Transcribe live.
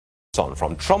on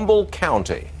from Trumbull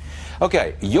County.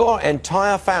 Okay, your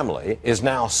entire family is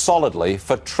now solidly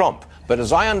for Trump. But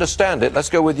as I understand it, let's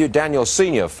go with you, Daniel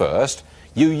Sr. first.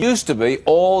 You used to be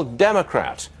all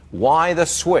Democrat. Why the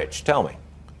switch? Tell me.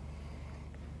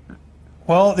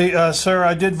 Well, sir,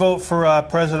 I did vote for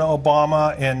President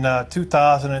Obama in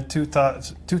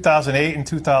 2008 and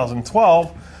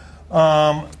 2012,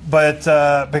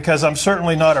 because I'm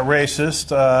certainly not a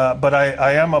racist, but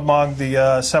I am among the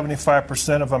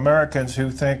 75% of Americans who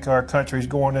think our country's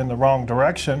going in the wrong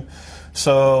direction.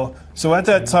 So at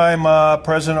that time,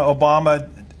 President Obama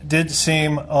did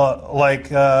seem like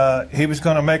he was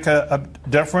going to make a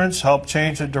difference, help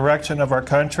change the direction of our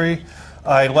country.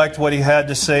 I liked what he had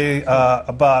to say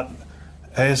about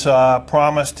his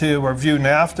promise to review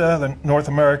NAFTA, the North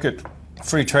American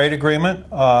Free Trade Agreement.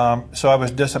 So I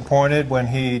was disappointed when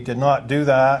he did not do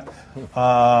that.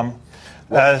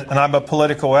 And I'm a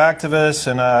political activist,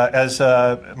 and as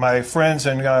my friends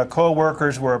and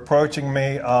co-workers were approaching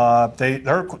me,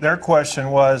 their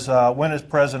question was, when is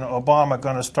President Obama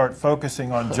going to start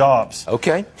focusing on jobs?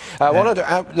 Okay.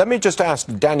 Let me just ask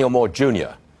Daniel Moore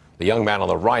Jr., the young man on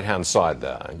the right-hand side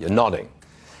there. You're nodding.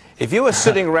 If you were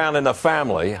sitting around in a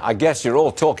family, I guess you're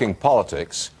all talking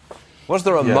politics. Was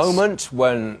there a moment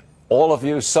when all of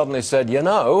you suddenly said, you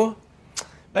know,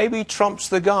 maybe Trump's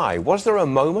the guy? Was there a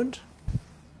moment?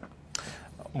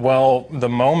 Well, the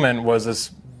moment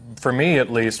was, for me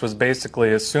at least, was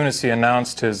basically as soon as he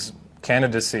announced his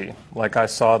candidacy. Like, I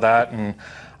saw that, and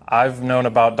I've known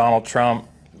about Donald Trump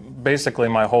basically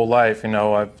my whole life. You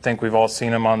know, I think we've all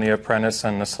seen him on The Apprentice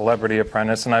and The Celebrity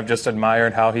Apprentice, and I've just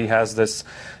admired how he has this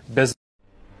business